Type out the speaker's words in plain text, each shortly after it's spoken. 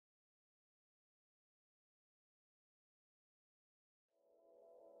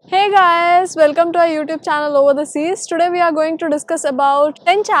Hey guys, welcome to our YouTube channel Over the Seas. Today we are going to discuss about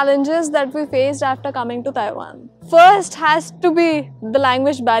 10 challenges that we faced after coming to Taiwan. First has to be the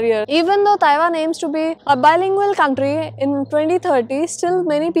language barrier. Even though Taiwan aims to be a bilingual country in 2030, still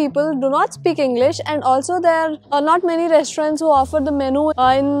many people do not speak English, and also there are not many restaurants who offer the menu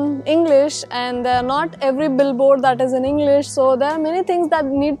in English, and there are not every billboard that is in English. So there are many things that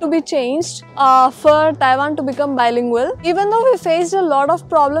need to be changed for Taiwan to become bilingual. Even though we faced a lot of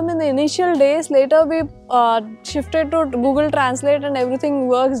problems in the initial days, later we shifted to Google Translate and everything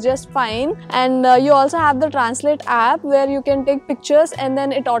works just fine. And you also have the Translate app where you can take pictures and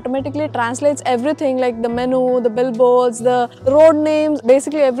then it automatically translates everything, like the menu, the billboards, the road names,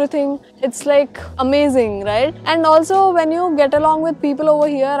 basically everything. It's like amazing, right? And also when you get along with people over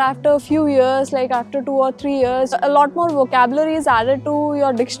here after a few years, like after 2 or 3 years, a lot more vocabulary is added to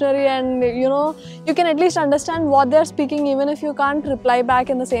your dictionary, and you can at least understand what they're speaking even if you can't reply back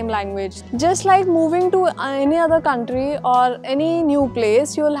in the same language. Just like moving to any other country or any new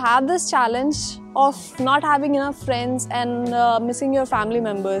place, you will have this challenge of not having enough friends and missing your family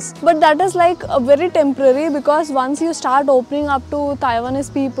members. But that is like very temporary, because once you start opening up to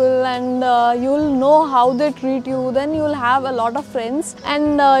Taiwanese people and you'll know how they treat you, then you'll have a lot of friends.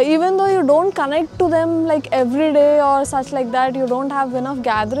 And even though you don't connect to them like every day or such like that, you don't have enough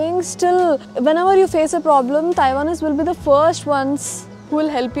gatherings, still whenever you face a problem, Taiwanese will be the first ones who will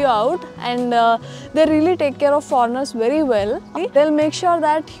help you out, and they really take care of foreigners very well. They'll make sure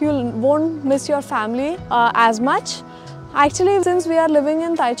that you won't miss your family as much. Actually, since we are living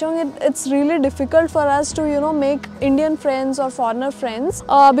in Taichung, it's really difficult for us to make Indian friends or foreigner friends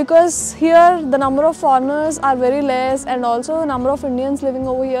because here the number of foreigners are very less, and also number of Indians living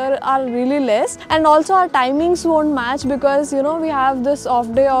over here are really less, and also our timings won't match because we have this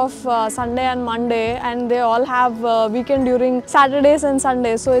off day of Sunday and Monday, and they all have weekend during Saturdays and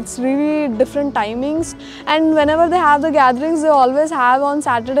Sundays, so it's really different timings. And whenever they have the gatherings, they always have on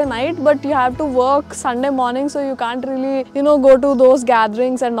Saturday night, but you have to work Sunday morning, so you can't really go to those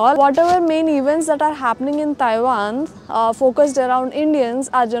gatherings and all. Whatever main events that are happening in Taiwan focused around Indians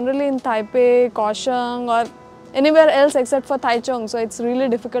are generally in Taipei, Kaohsiung, or anywhere else except for Taichung, so it's really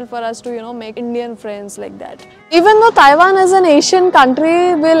difficult for us to make Indian friends like that. Even though Taiwan is an Asian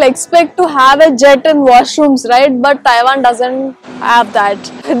country, we'll expect to have a jet and washrooms, right? But Taiwan doesn't have that.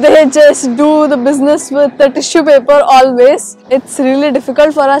 They just do the business with the tissue paper always. It's really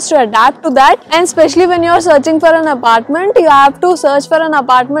difficult for us to adapt to that, and especially when you're searching for an apartment, you have to search for an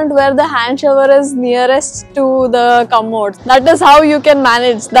apartment where the hand shower is nearest to the commode. That is how you can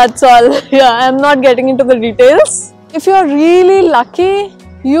manage, that's all. Yeah, I'm not getting into the details. If you're really lucky,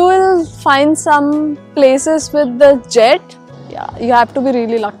 you will find some places with the jet. Yeah, you have to be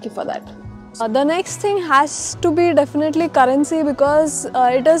really lucky for that. The next thing has to be definitely currency, because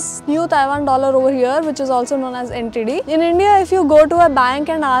it is new Taiwan dollar over here, which is also known as NTD. In India, if you go to a bank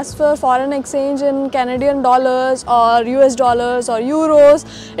and ask for foreign exchange in Canadian dollars or US dollars or euros,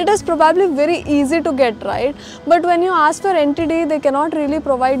 it is probably very easy to get, right? But when you ask for NTD, they cannot really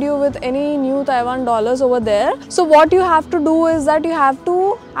provide you with any new Taiwan dollars over there. So what you have to do is that you have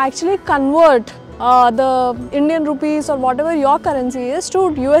to actually convert the Indian rupees or whatever your currency is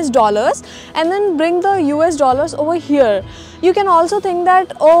to US dollars, and then bring the US dollars over here. You can also think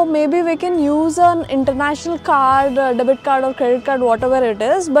that, oh, maybe we can use an international card, debit card or credit card, whatever it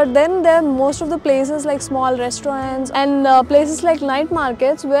is, but then there are most of the places like small restaurants and places like night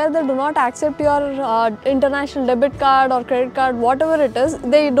markets where they do not accept your international debit card or credit card, whatever it is.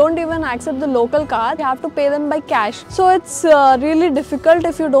 They don't even accept the local card. You have to pay them by cash. So it's really difficult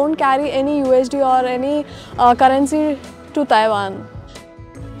if you don't carry any USD or any currency to Taiwan.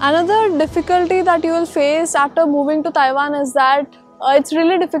 Another difficulty that you will face after moving to Taiwan is that it's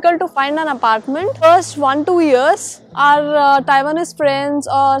really difficult to find an apartment. First 1-2 years, our Taiwanese friends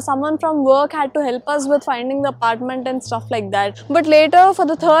or someone from work had to help us with finding the apartment and stuff like that. But later, for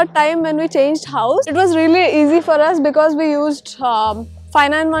the third time when we changed house, it was really easy for us because we used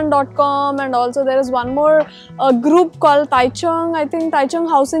Find91.com, and also there is one more group called Taichung, I think Taichung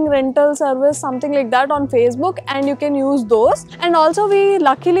Housing Rental Service, something like that, on Facebook, and you can use those. And also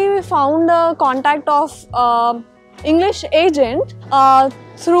luckily we found a contact of English agent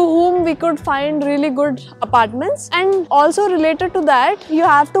through whom we could find really good apartments. And also related to that, you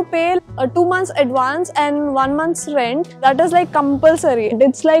have to pay 2 months advance and 1 month's rent. That is like compulsory.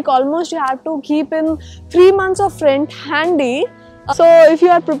 It's like almost you have to keep in 3 months of rent handy. So if you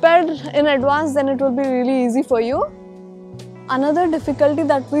are prepared in advance, then it will be really easy for you. Another difficulty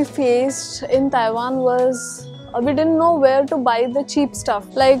that we faced in Taiwan was we didn't know where to buy the cheap stuff.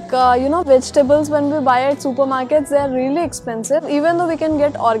 Like vegetables when we buy at supermarkets, they are really expensive. Even though we can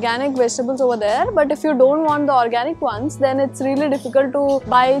get organic vegetables over there, but if you don't want the organic ones, then it's really difficult to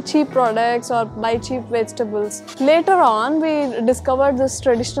buy cheap products or buy cheap vegetables. Later on, we discovered this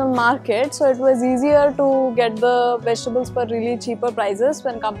traditional market, so it was easier to get the vegetables for really cheaper prices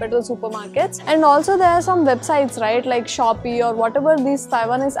when compared to supermarkets. And also there are some websites, right, like Shopee or whatever these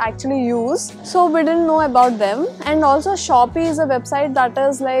Taiwanese actually use, so we didn't know about them. And also Shopee is a website that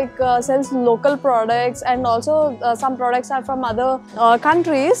is like sells local products, and also some products are from other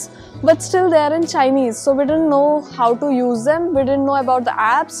countries, but still they are in Chinese, so we didn't know how to use them. We didn't know about the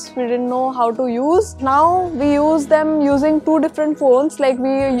apps, we didn't know how to use. Now we use them using two different phones. Like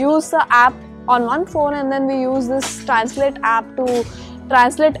we use the app on one phone, and then we use this translate app to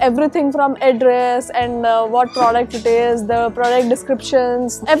translate everything from address and what product it is, the product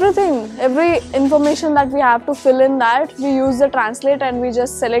descriptions, everything, every information that we have to fill in, that we use the translate and we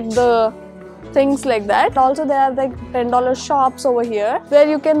just select the things like that. Also there are like $10 shops over here where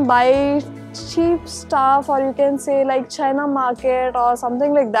you can buy cheap stuff, or you can say like China market or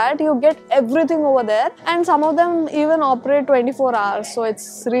something like that. You get everything over there, and some of them even operate 24 hours, so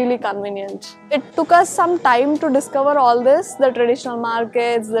it's really convenient. It took us some time to discover all this, the traditional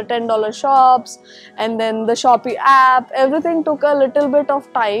markets, the $10 shops, and then the Shopee app. Everything took a little bit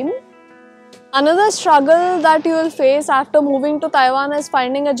of time. Another struggle that you will face after moving to Taiwan is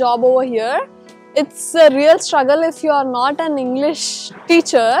finding a job over here. It's a real struggle if you are not an English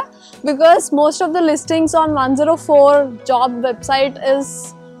teacher, because most of the listings on 104 job website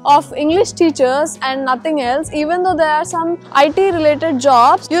is of English teachers and nothing else. Even though there are some IT related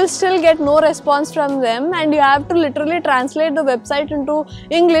jobs, you'll still get no response from them, and you have to literally translate the website into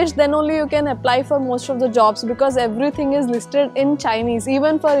English, then only you can apply for most of the jobs, because everything is listed in Chinese.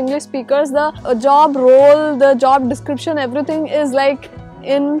 Even for English speakers, the job role, the job description, everything is like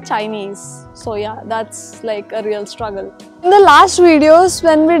in Chinese. So yeah, that's like a real struggle. In the last videos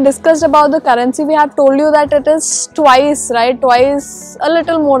when we discussed about the currency, we have told you that it is twice, right? Twice, a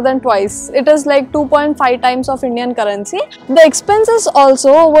little more than twice. It is like 2.5 times of Indian currency. The expenses also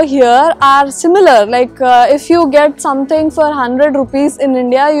over here are similar. Like if you get something for 100 rupees in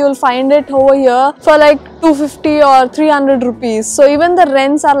India, you will find it over here for like 250 or 300 rupees. So even the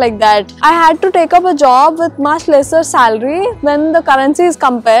rents are like that. I had to take up a job with much lesser salary when the currency is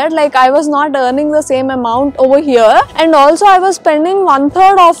compared. Like I was not earning the same amount over here, and also I was spending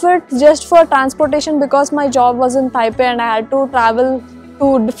 1/3 of it just for transportation, because my job was in Taipei and I had to travel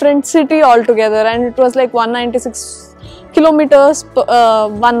to different city altogether, and it was like 196 kilometers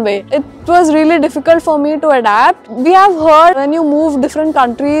one way. It was really difficult for me to adapt. We have heard when you move different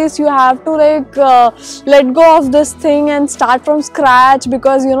countries, you have to like let go of this thing and start from scratch,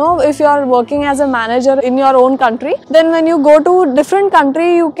 because you know, if you are working as a manager in your own country, then when you go to different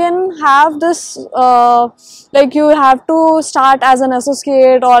country, you can have this like you have to start as an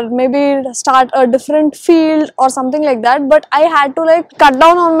associate, or maybe start a different field or something like that. But I had to like cut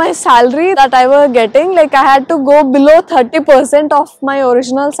down on my salary that I was getting. Like I had to go below 30% of my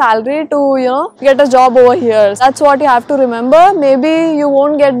original salary to, you know, get a job over here. That's what you have to remember. Maybe you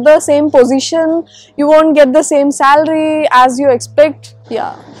won't get the same position, you won't get the same salary as you expect.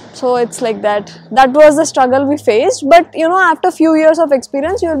 Yeah, so it's like that. That was the struggle we faced. But you know, after a few years of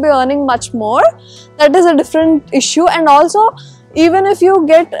experience, you will be earning much more. That is a different issue. And also, even if you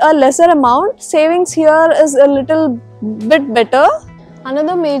get a lesser amount, savings here is a little bit better.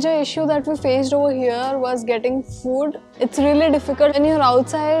 Another major issue that we faced over here was getting food. It's really difficult when you're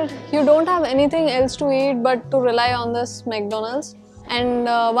outside. You don't have anything else to eat but to rely on this McDonald's. And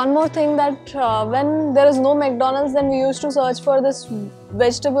one more thing, that when there is no McDonald's, then we used to search for this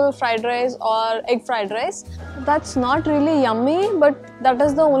vegetable fried rice or egg fried rice. That's not really yummy, but that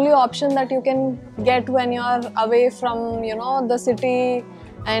is the only option that you can get when you are away from, you know, the city.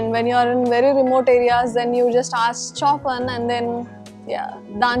 And when you are in very remote areas, then you just ask chofen, and then yeah,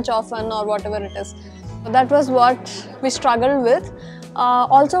 dan chofen or whatever it is. That was what we struggled with.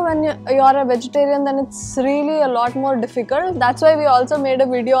 Also, when you are a vegetarian, then it's really a lot more difficult. That's why we also made a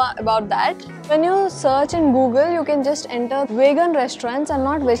video about that. When you search in Google, you can just enter vegan restaurants and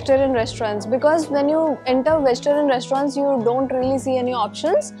not vegetarian restaurants, because when you enter vegetarian restaurants, you don't really see any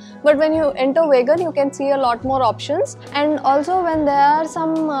options. But when you enter vegan, you can see a lot more options. And also, when there are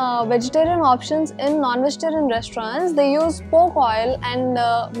some vegetarian options in non-vegetarian restaurants, they use pork oil and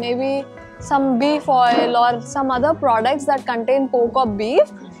maybe some beef oil or some other products that contain pork or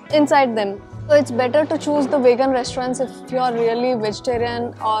beef inside them. So it's better to choose the vegan restaurants if you are really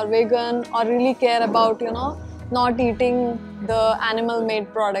vegetarian or vegan, or really care about, you know, not eating the animal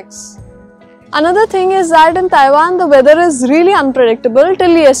made products. Another thing is that in Taiwan the weather is really unpredictable.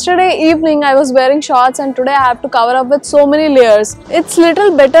 Till yesterday evening I was wearing shorts and today I have to cover up with so many layers. It's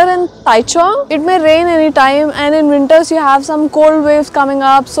little better in Taichung. It may rain anytime, and in winters you have some cold waves coming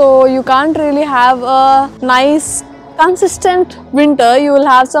up, so you can't really have a nice consistent winter. You will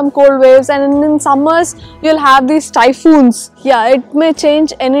have some cold waves, and in summers you'll have these typhoons. Yeah, it may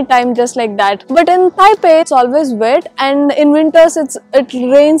change anytime just like that. But in Taipei it's always wet, and in winters it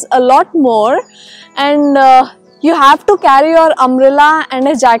rains a lot more, and you have to carry your umbrella and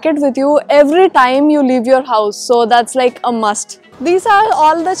a jacket with you every time you leave your house, so that's like a must. These are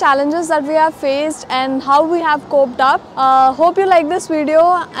all the challenges that we have faced and how we have coped up. Hope you like this video,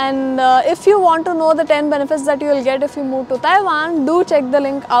 and if you want to know the 10 benefits that you will get if you move to Taiwan, do check the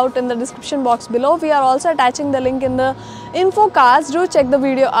link out in the description box below. We are also attaching the link in the info cards. Do check the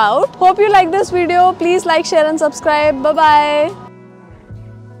video out. Hope you like this video. Please like, share and subscribe. Bye bye.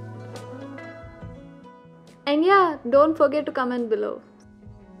 And yeah, don't forget to comment below.